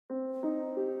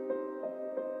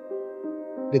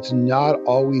It's not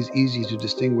always easy to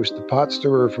distinguish the pot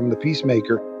stirrer from the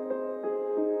peacemaker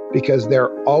because they're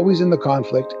always in the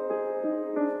conflict.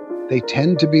 They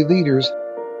tend to be leaders,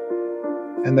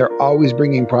 and they're always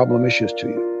bringing problem issues to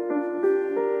you.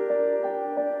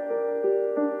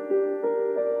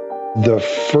 The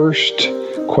first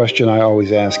question I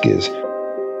always ask is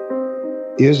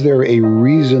there a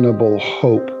reasonable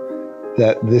hope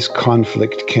that this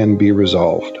conflict can be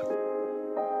resolved?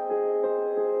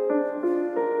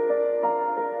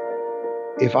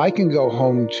 If I can go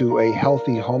home to a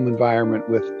healthy home environment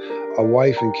with a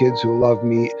wife and kids who love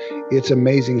me, it's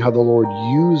amazing how the Lord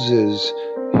uses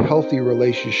healthy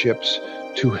relationships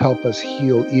to help us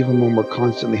heal even when we're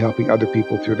constantly helping other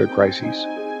people through their crises.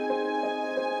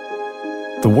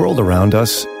 The world around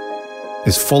us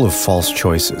is full of false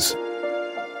choices.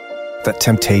 That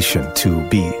temptation to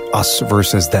be us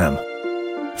versus them,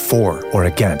 for or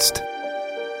against,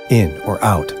 in or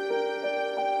out.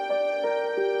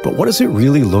 But what does it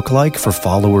really look like for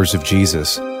followers of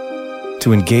Jesus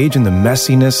to engage in the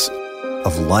messiness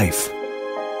of life,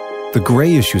 the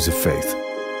gray issues of faith,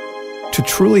 to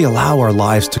truly allow our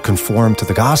lives to conform to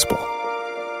the gospel?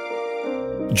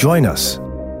 Join us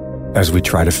as we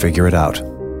try to figure it out.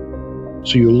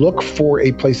 So you look for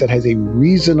a place that has a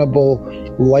reasonable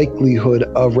likelihood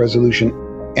of resolution.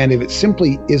 And if it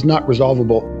simply is not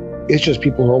resolvable, it's just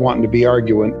people who are wanting to be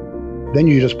arguing, then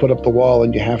you just put up the wall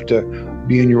and you have to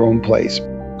be in your own place.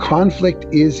 Conflict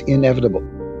is inevitable.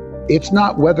 It's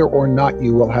not whether or not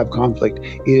you will have conflict.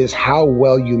 It is how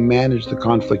well you manage the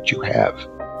conflict you have.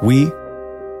 We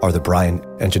are the Brian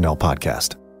and Janelle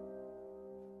Podcast.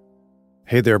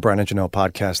 Hey there, Brian and Janelle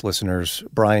Podcast listeners.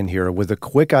 Brian here with a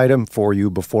quick item for you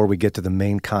before we get to the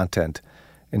main content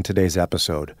in today's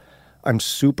episode. I'm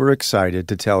super excited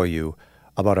to tell you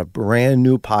about a brand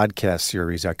new podcast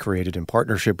series I created in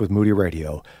partnership with Moody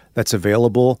Radio that's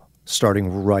available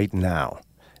starting right now.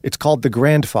 It's called The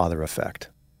Grandfather Effect.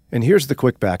 And here's the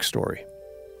quick backstory.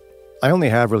 I only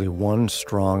have really one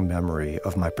strong memory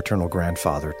of my paternal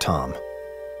grandfather, Tom.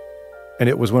 And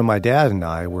it was when my dad and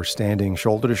I were standing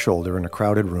shoulder to shoulder in a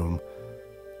crowded room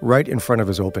right in front of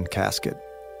his open casket.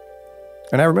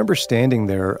 And I remember standing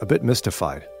there a bit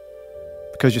mystified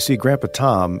because, you see, Grandpa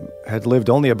Tom had lived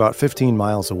only about 15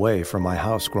 miles away from my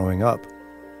house growing up.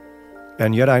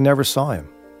 And yet I never saw him.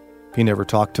 He never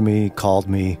talked to me, called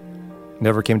me,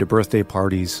 never came to birthday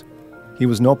parties. He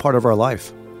was no part of our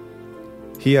life.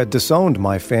 He had disowned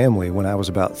my family when I was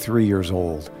about 3 years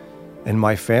old, and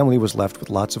my family was left with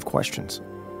lots of questions.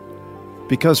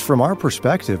 Because from our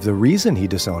perspective, the reason he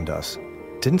disowned us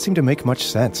didn't seem to make much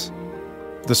sense.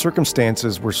 The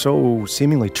circumstances were so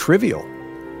seemingly trivial.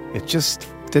 It just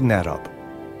didn't add up.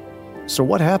 So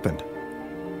what happened?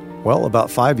 Well,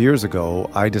 about 5 years ago,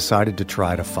 I decided to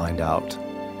try to find out.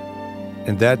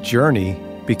 And that journey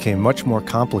became much more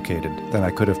complicated than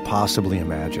I could have possibly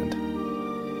imagined.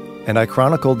 And I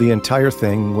chronicled the entire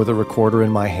thing with a recorder in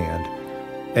my hand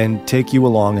and take you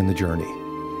along in the journey.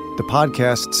 The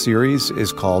podcast series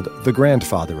is called The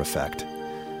Grandfather Effect.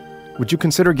 Would you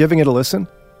consider giving it a listen?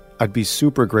 I'd be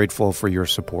super grateful for your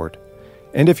support.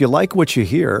 And if you like what you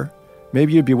hear,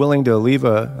 maybe you'd be willing to leave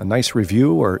a nice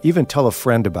review or even tell a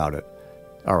friend about it.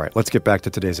 All right, let's get back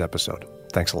to today's episode.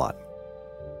 Thanks a lot.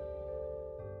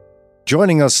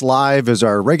 Joining us live is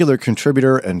our regular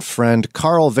contributor and friend,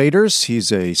 Karl Vaters.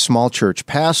 He's a small church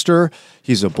pastor.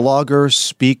 He's a blogger,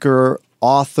 speaker,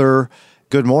 author.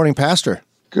 Good morning, Pastor.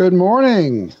 Good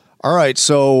morning. All right,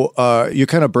 so you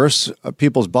kind of burst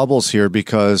people's bubbles here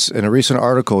because in a recent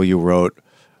article you wrote,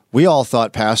 we all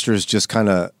thought pastors just kind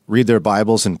of read their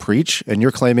Bibles and preach, and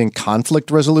you're claiming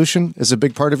conflict resolution is a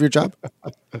big part of your job?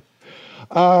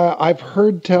 I've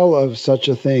heard tell of such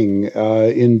a thing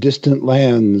in distant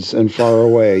lands and far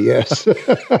away, yes.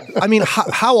 I mean,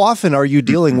 how often are you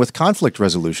dealing with conflict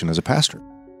resolution as a pastor?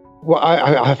 Well,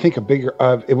 I think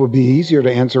it would be easier to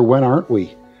answer, when aren't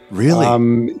we? Really?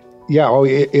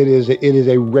 It is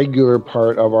a regular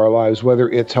part of our lives, whether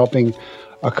it's helping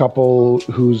a couple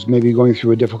who's maybe going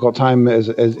through a difficult time as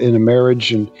in a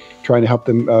marriage and trying to help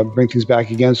them bring things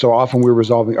back again. So often we're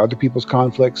resolving other people's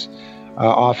conflicts.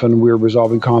 Often we're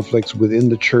resolving conflicts within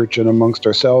the church and amongst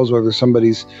ourselves, whether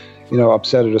somebody's,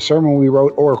 upset at a sermon we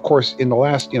wrote, or of course in the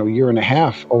last, year and a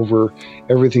half over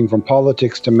everything from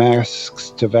politics to masks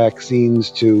to vaccines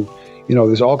to,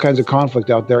 there's all kinds of conflict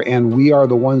out there. And we are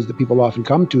the ones that people often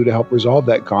come to help resolve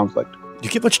that conflict. Do you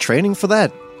get much training for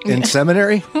that in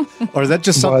seminary? Or is that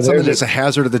just something that's a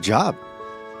hazard of the job?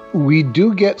 We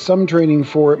do get some training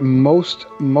for it.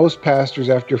 Most pastors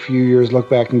after a few years look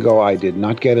back and go, I did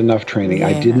not get enough training.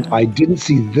 Yeah. I didn't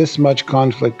see this much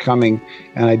conflict coming,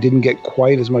 and I didn't get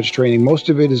quite as much training. Most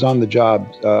of it is on the job,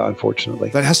 unfortunately.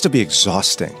 That has to be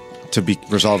exhausting to be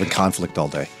resolving conflict all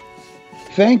day.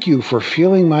 Thank you for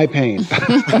feeling my pain.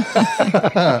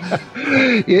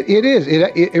 It is.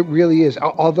 It really is.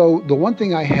 Although the one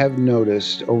thing I have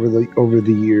noticed over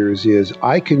the years is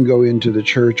I can go into the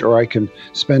church, or I can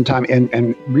spend time.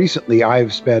 And recently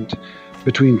I've spent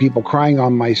between people crying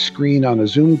on my screen on a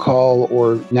Zoom call,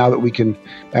 or now that we can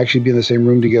actually be in the same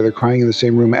room together, crying in the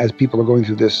same room as people are going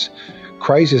through this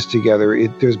crisis together.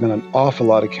 There's been an awful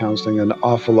lot of counseling, an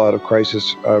awful lot of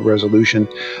crisis resolution.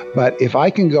 But if I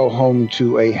can go home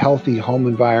to a healthy home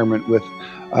environment with,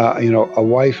 a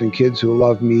wife and kids who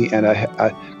love me, and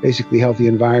a basically healthy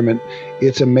environment,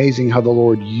 it's amazing how the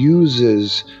Lord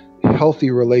uses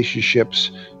healthy relationships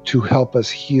to help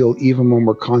us heal, even when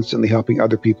we're constantly helping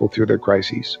other people through their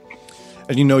crises.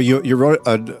 And you wrote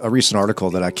a recent article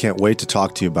that I can't wait to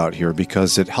talk to you about here,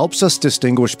 because it helps us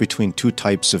distinguish between two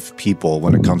types of people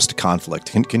when it comes to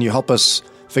conflict. Can you help us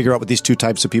figure out what these two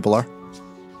types of people are?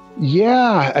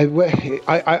 Yeah,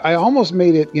 I almost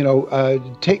made it,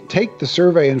 take the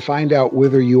survey and find out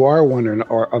whether you are one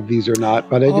or of these or not,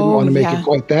 but I didn't want to make it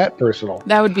quite that personal.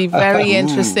 That would be very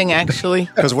interesting, actually.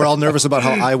 Because we're all nervous about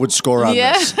how I would score on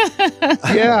this.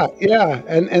 Yeah.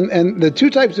 And the two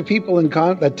types of people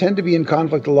that tend to be in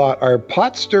conflict a lot are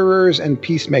pot stirrers and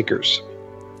peacemakers.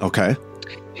 Okay.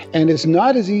 And it's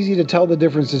not as easy to tell the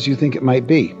difference as you think it might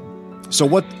be. So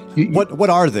what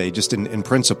are they, just in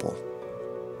principle?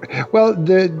 Well,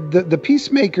 the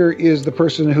peacemaker is the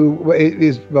person who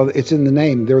is, well, it's in the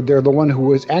name. They're the one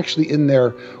who is actually in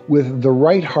there with the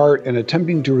right heart and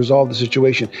attempting to resolve the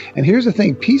situation. And here's the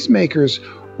thing, peacemakers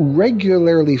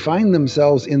regularly find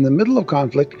themselves in the middle of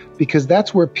conflict because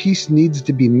that's where peace needs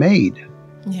to be made.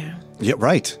 Yeah. Yeah,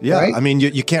 right. Yeah. Right? I mean,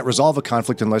 you can't resolve a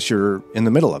conflict unless you're in the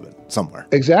middle of it somewhere.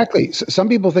 Exactly. Some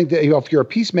people think that if you're a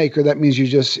peacemaker, that means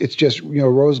it's just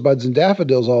rosebuds and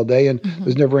daffodils all day, and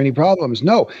there's never any problems.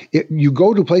 No, you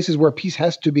go to places where peace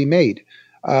has to be made.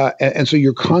 And so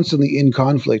you're constantly in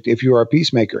conflict if you are a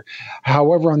peacemaker.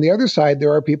 However, on the other side,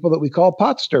 there are people that we call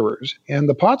pot stirrers. And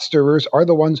the pot stirrers are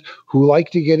the ones who like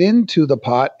to get into the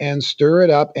pot and stir it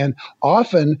up and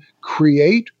often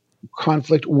create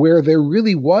conflict where there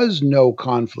really was no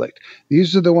conflict.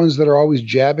 These are the ones that are always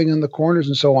jabbing in the corners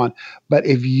and so on. But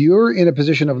if you're in a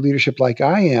position of leadership like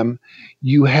I am,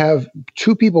 you have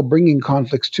two people bringing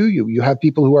conflicts to you. You have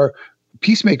people who are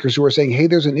peacemakers who are saying, hey,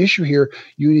 there's an issue here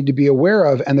you need to be aware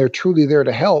of, and they're truly there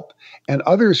to help. And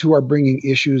others who are bringing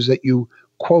issues that you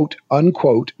quote,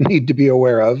 unquote, need to be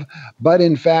aware of, but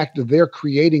in fact, they're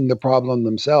creating the problem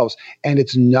themselves. And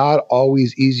it's not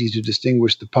always easy to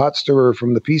distinguish the pot stirrer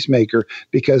from the peacemaker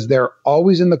because they're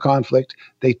always in the conflict,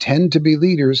 they tend to be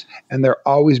leaders, and they're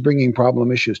always bringing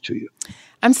problem issues to you.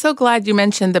 I'm so glad you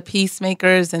mentioned the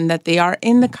peacemakers and that they are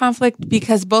in the conflict,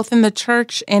 because both in the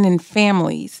church and in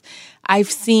families, I've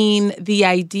seen the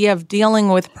idea of dealing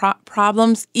with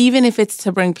problems, even if it's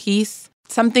to bring peace,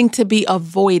 something to be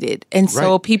avoided. And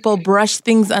so people brush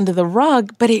things under the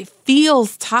rug, but it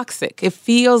feels toxic. It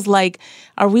feels like,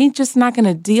 are we just not going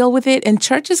to deal with it? And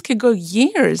churches could go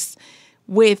years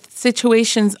with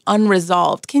situations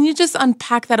unresolved. Can you just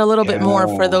unpack that a little bit more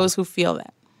for those who feel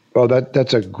that? Well,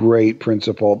 that's a great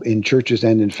principle in churches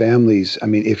and in families. I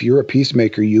mean, if you're a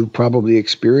peacemaker, you've probably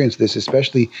experienced this,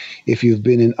 especially if you've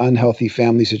been in unhealthy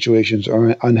family situations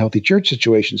or unhealthy church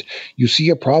situations. You see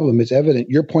a problem, it's evident.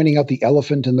 You're pointing out the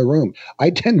elephant in the room. I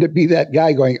tend to be that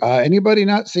guy going, anybody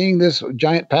not seeing this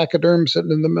giant pachyderm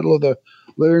sitting in the middle of the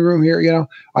living room here?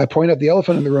 I point out the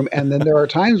elephant in the room. And then there are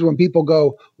times when people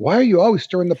go, why are you always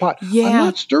stirring the pot? Yeah. I'm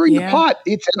not stirring the pot.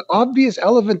 It's an obvious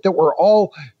elephant that we're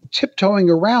all tiptoeing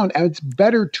around, and it's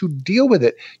better to deal with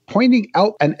it. Pointing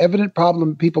out an evident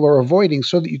problem people are avoiding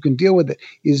so that you can deal with it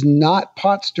is not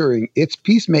pot stirring, it's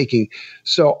peacemaking.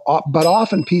 So, but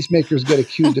often peacemakers get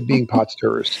accused of being pot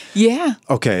stirrers. Yeah.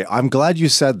 Okay, I'm glad you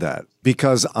said that,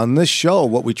 because on this show,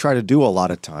 what we try to do a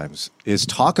lot of times is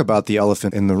talk about the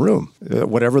elephant in the room,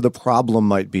 whatever the problem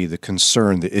might be, the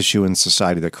concern, the issue in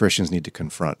society that Christians need to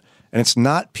confront. And it's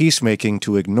not peacemaking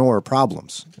to ignore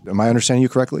problems. Am I understanding you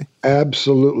correctly?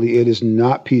 Absolutely. It is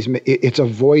not peace. It's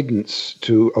avoidance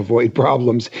to avoid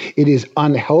problems. It is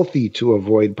unhealthy to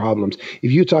avoid problems.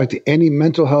 If you talk to any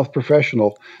mental health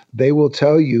professional, they will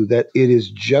tell you that it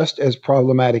is just as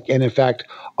problematic, and in fact,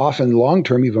 often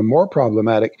long-term, even more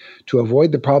problematic to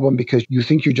avoid the problem because you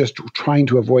think you're just trying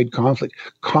to avoid conflict.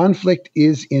 Conflict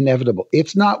is inevitable.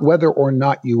 It's not whether or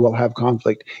not you will have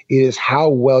conflict. It is how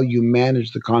well you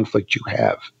manage the conflict you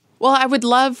have. Well, I would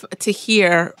love to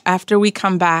hear after we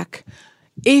come back,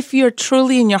 if you're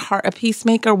truly in your heart a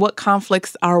peacemaker, what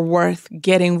conflicts are worth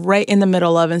getting right in the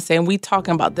middle of and saying, we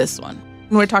talking about this one.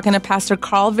 And we're talking to Pastor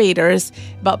Karl Vaters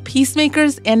about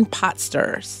peacemakers and pot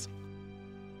stirrers.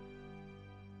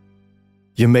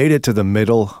 You made it to the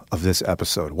middle of this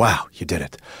episode. Wow, you did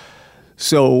it.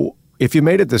 So if you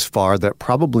made it this far, that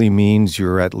probably means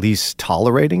you're at least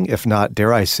tolerating, if not,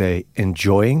 dare I say,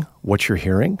 enjoying what you're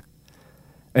hearing.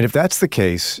 And if that's the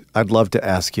case, I'd love to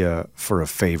ask you for a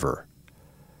favor.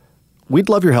 We'd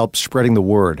love your help spreading the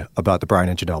word about the Brian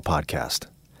and Janelle podcast.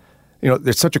 You know,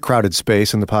 there's such a crowded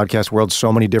space in the podcast world,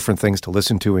 so many different things to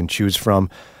listen to and choose from.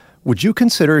 Would you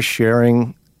consider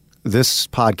sharing this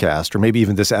podcast, or maybe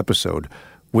even this episode,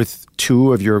 with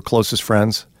 2 of your closest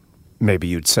friends? Maybe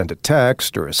you'd send a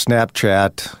text or a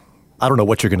Snapchat. I don't know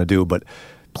what you're going to do, but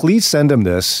please send them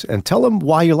this and tell them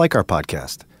why you like our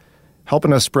podcast.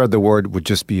 Helping us spread the word would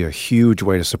just be a huge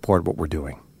way to support what we're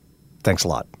doing. Thanks a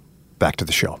lot. Back to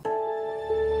the show.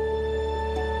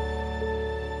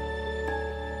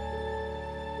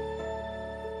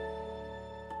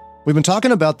 We've been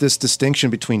talking about this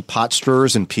distinction between pot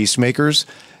stirrers and peacemakers,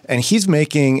 and he's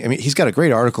got a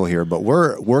great article here, but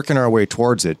we're working our way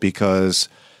towards it because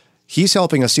he's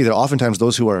helping us see that oftentimes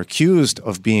those who are accused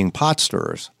of being pot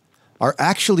stirrers are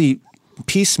actually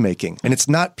peacemaking, and it's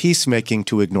not peacemaking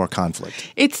to ignore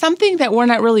conflict. It's something that we're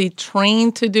not really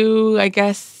trained to do, I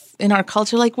guess, in our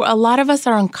culture. Like, a lot of us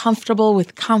are uncomfortable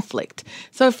with conflict.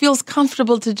 So it feels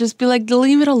comfortable to just be like,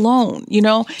 leave it alone, you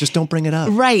know? Just don't bring it up.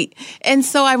 Right. And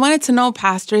so I wanted to know,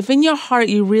 Pastor, if in your heart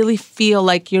you really feel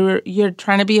like you're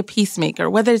trying to be a peacemaker,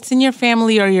 whether it's in your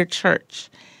family or your church,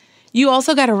 you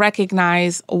also got to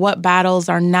recognize what battles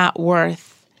are not worth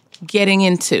getting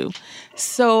into.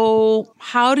 So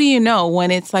how do you know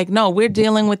when it's like, no, we're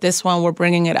dealing with this one, we're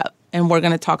bringing it up, and we're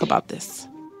going to talk about this?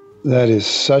 That is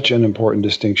such an important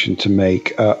distinction to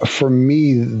make. For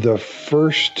me, the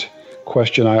first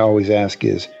question I always ask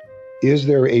is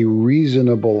there a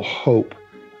reasonable hope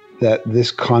that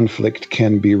this conflict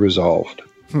can be resolved?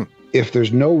 If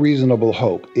there's no reasonable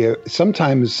hope,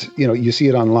 sometimes, you see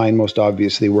it online most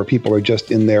obviously where people are just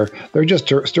in there, they're just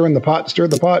stir the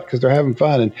pot because they're having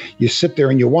fun. And you sit there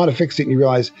and you want to fix it and you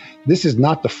realize this is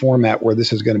not the format where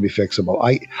this is going to be fixable.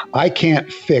 I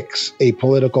can't fix a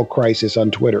political crisis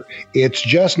on Twitter. It's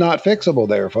just not fixable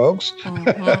there, folks.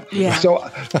 Mm-hmm. Yeah.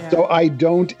 So I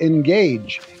don't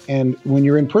engage. And when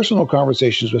you're in personal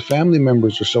conversations with family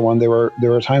members or so on, there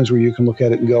are times where you can look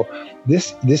at it and go,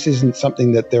 this isn't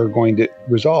something that they're going to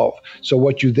resolve. So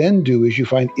what you then do is you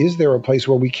find, is there a place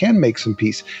where we can make some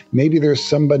peace? Maybe there's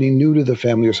somebody new to the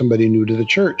family or somebody new to the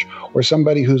church or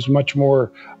somebody who's much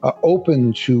more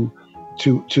open to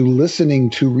listening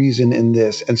to reason in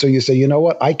this. And so you say, you know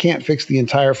what, I can't fix the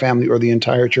entire family or the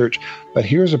entire church, but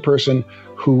here's a person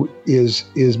who is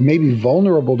maybe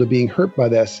vulnerable to being hurt by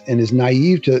this and is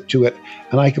naive to it.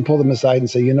 And I can pull them aside and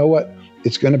say, you know what,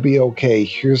 it's going to be okay.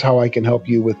 Here's how I can help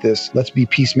you with this. Let's be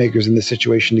peacemakers in this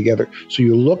situation together. So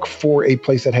you look for a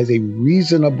place that has a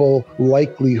reasonable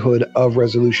likelihood of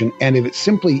resolution. And if it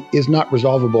simply is not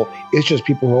resolvable, it's just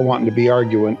people who are wanting to be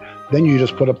arguing, then you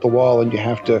just put up the wall and you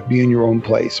have to be in your own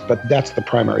place. But that's the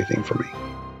primary thing for me.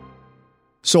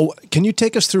 So can you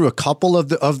take us through a couple of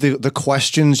the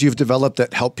questions you've developed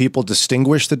that help people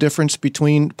distinguish the difference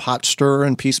between pot stirrer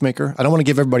and peacemaker? I don't want to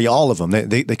give everybody all of them.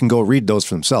 They can go read those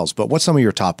for themselves. But what's some of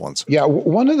your top ones? Yeah,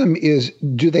 one of them is,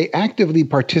 do they actively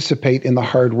participate in the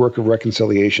hard work of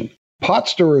reconciliation? Pot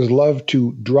stirrers love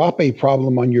to drop a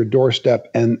problem on your doorstep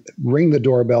and ring the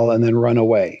doorbell and then run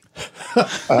away.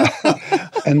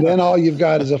 And then all you've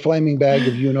got is a flaming bag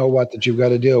of you-know-what that you've got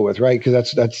to deal with, right?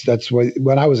 Because that's what,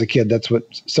 when I was a kid, that's what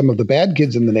some of the bad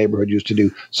kids in the neighborhood used to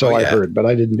do. So I heard, but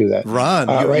I didn't do that. Ron,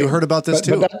 you heard about this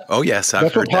too? Oh, yes,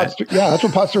 I've heard that. That's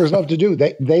what pot stirrers love to do.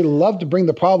 They love to bring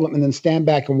the problem and then stand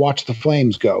back and watch the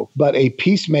flames go. But a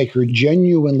peacemaker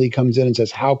genuinely comes in and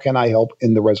says, how can I help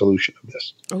in the resolution of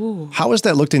this? Ooh. How has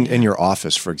that looked in your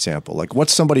office, for example? Like,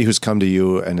 what's somebody who's come to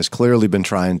you and has clearly been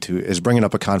is bringing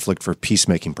up a conflict for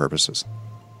peacemaking purposes?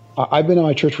 I've been in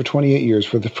my church for 28 years.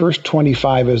 For the first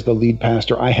 25 as the lead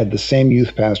pastor, I had the same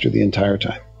youth pastor the entire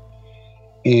time.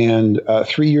 And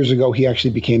 3 years ago, he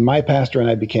actually became my pastor, and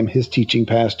I became his teaching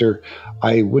pastor.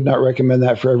 I would not recommend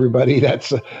that for everybody.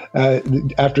 That's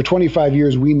after 25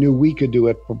 years, we knew we could do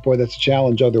it. But boy, that's a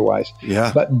challenge otherwise.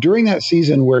 Yeah. But during that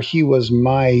season where he was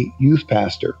my youth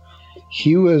pastor,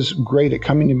 he was great at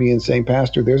coming to me and saying,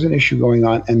 Pastor, there's an issue going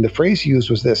on. And the phrase he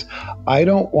used was this: I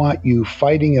don't want you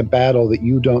fighting a battle that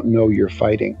you don't know you're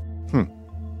fighting.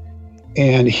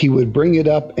 And he would bring it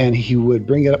up, and he would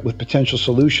bring it up with potential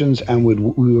solutions, and we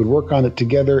would work on it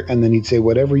together. And then he'd say,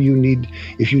 whatever you need,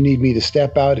 if you need me to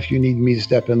step out, if you need me to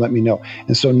step in, let me know.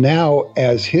 And so now,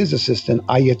 as his assistant,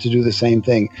 I get to do the same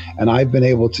thing. And I've been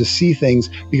able to see things,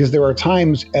 because there are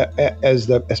times,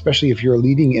 especially if you're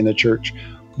leading in a church,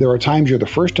 there are times you're the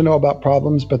first to know about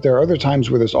problems, but there are other times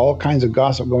where there's all kinds of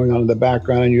gossip going on in the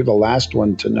background, and you're the last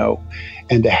one to know.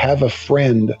 And to have a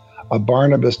friend, a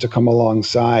Barnabas to come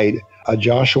alongside, a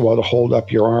Joshua to hold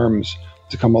up your arms,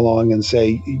 to come along and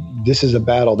say, this is a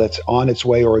battle that's on its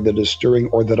way, or that is stirring,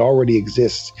 or that already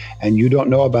exists, and you don't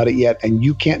know about it yet, and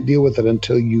you can't deal with it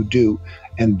until you do.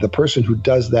 And the person who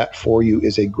does that for you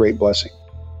is a great blessing.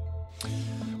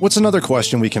 What's another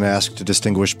question we can ask to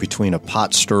distinguish between a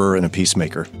pot stirrer and a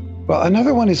peacemaker? Well,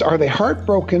 another one is, are they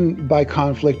heartbroken by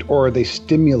conflict, or are they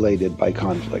stimulated by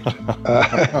conflict?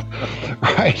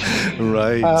 Right.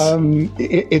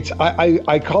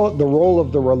 I call it the role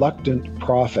of the reluctant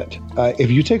prophet.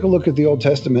 If you take a look at the Old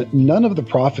Testament, none of the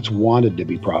prophets wanted to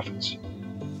be prophets.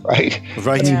 Right.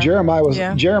 Right. I mean, Jeremiah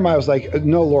was like,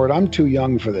 no, Lord, I'm too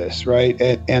young for this. Right.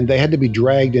 And they had to be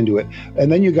dragged into it.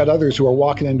 And then you got others who are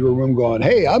walking into a room going,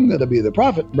 hey, I'm going to be the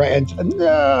prophet. Right. And no,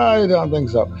 I don't think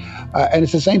so. And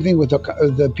it's the same thing with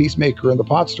the peacemaker and the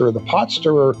pot stirrer. The pot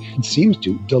stirrer, it seems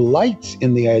to, delights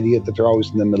in the idea that they're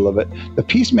always in the middle of it. The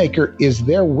peacemaker is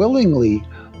there willingly,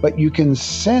 but you can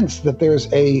sense that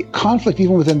there's a conflict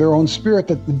even within their own spirit,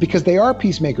 that because they are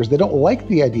peacemakers, they don't like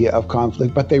the idea of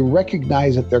conflict, but they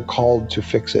recognize that they're called to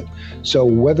fix it. So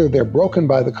whether they're broken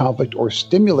by the conflict or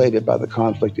stimulated by the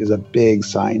conflict is a big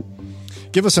sign.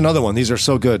 Give us another one. These are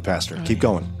so good, Pastor. Keep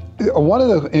going. One of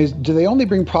them is, do they only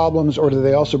bring problems, or do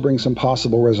they also bring some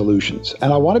possible resolutions?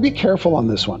 And I want to be careful on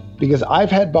this one, because I've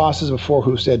had bosses before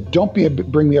who said, don't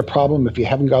bring me a problem if you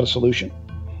haven't got a solution.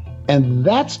 And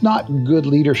that's not good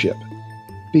leadership,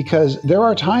 because there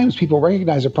are times people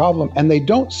recognize a problem and they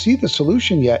don't see the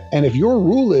solution yet. And if your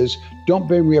rule is don't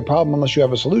bring me a problem unless you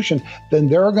have a solution, then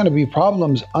there are going to be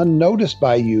problems unnoticed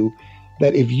by you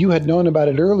that if you had known about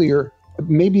it earlier,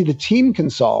 maybe the team can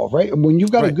solve, right? When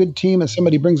you've got a good team and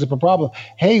somebody brings up a problem,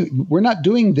 hey, we're not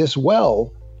doing this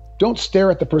well. Don't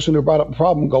stare at the person who brought up the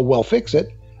problem and go, well, fix it.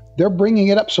 They're bringing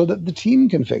it up so that the team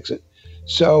can fix it.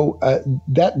 So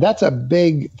that's a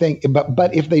big thing.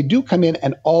 But if they do come in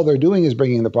and all they're doing is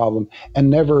bringing the problem and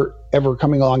never ever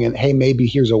coming along and, hey, maybe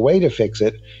here's a way to fix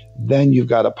it, then you've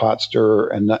got a pot stirrer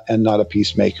and not a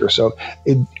peacemaker. So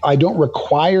I don't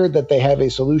require that they have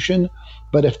a solution,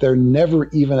 but if they're never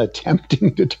even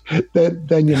attempting to,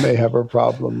 then you may have a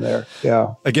problem there.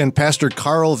 Yeah. Again, Pastor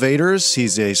Karl Vaters,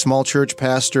 he's a small church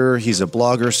pastor. He's a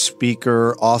blogger,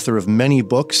 speaker, author of many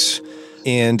books.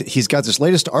 And he's got this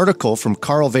latest article from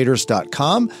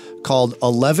karlvaters.com called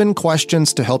 11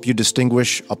 Questions to Help You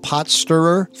Distinguish a Pot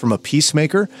Stirrer from a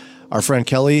Peacemaker. Our friend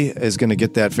Kelly is going to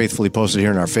get that faithfully posted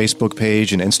here on our Facebook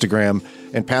page and Instagram.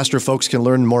 And Pastor, folks can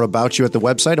learn more about you at the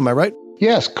website. Am I right?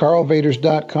 Yes,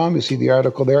 karlvaters.com. You see the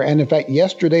article there. And in fact,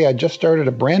 yesterday I just started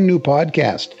a brand new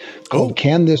podcast called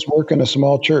Can This Work in a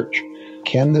Small Church?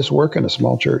 Can this work in a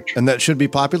small church? And that should be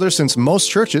popular since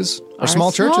most churches are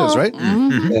small churches, right?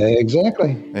 Mm-hmm.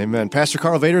 Exactly. Amen. Pastor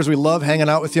Karl Vaters, we love hanging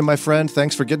out with you, my friend.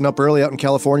 Thanks for getting up early out in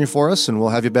California for us, and we'll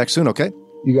have you back soon, okay?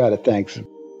 You got it. Thanks.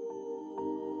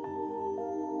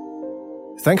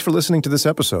 Thanks for listening to this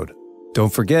episode.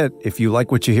 Don't forget, if you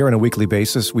like what you hear on a weekly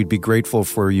basis, we'd be grateful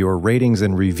for your ratings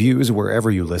and reviews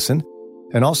wherever you listen.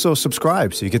 And also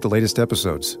subscribe so you get the latest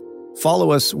episodes.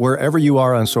 Follow us wherever you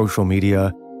are on social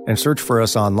media, and search for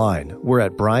us online. We're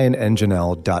at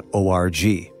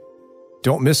brianandjanelle.org.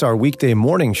 Don't miss our weekday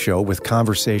morning show with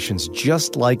conversations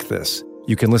just like this.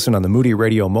 You can listen on the Moody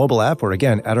Radio mobile app or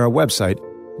again at our website,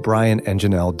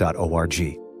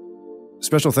 brianandjanelle.org.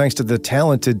 Special thanks to the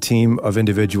talented team of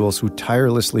individuals who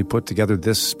tirelessly put together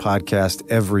this podcast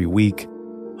every week: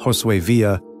 Josue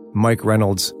Villa, Mike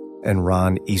Reynolds, and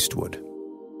Ron Eastwood.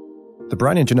 The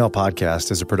Brian and Janelle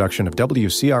Podcast is a production of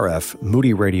WCRF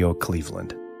Moody Radio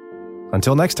Cleveland.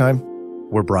 Until next time,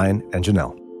 we're Brian and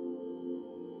Janelle.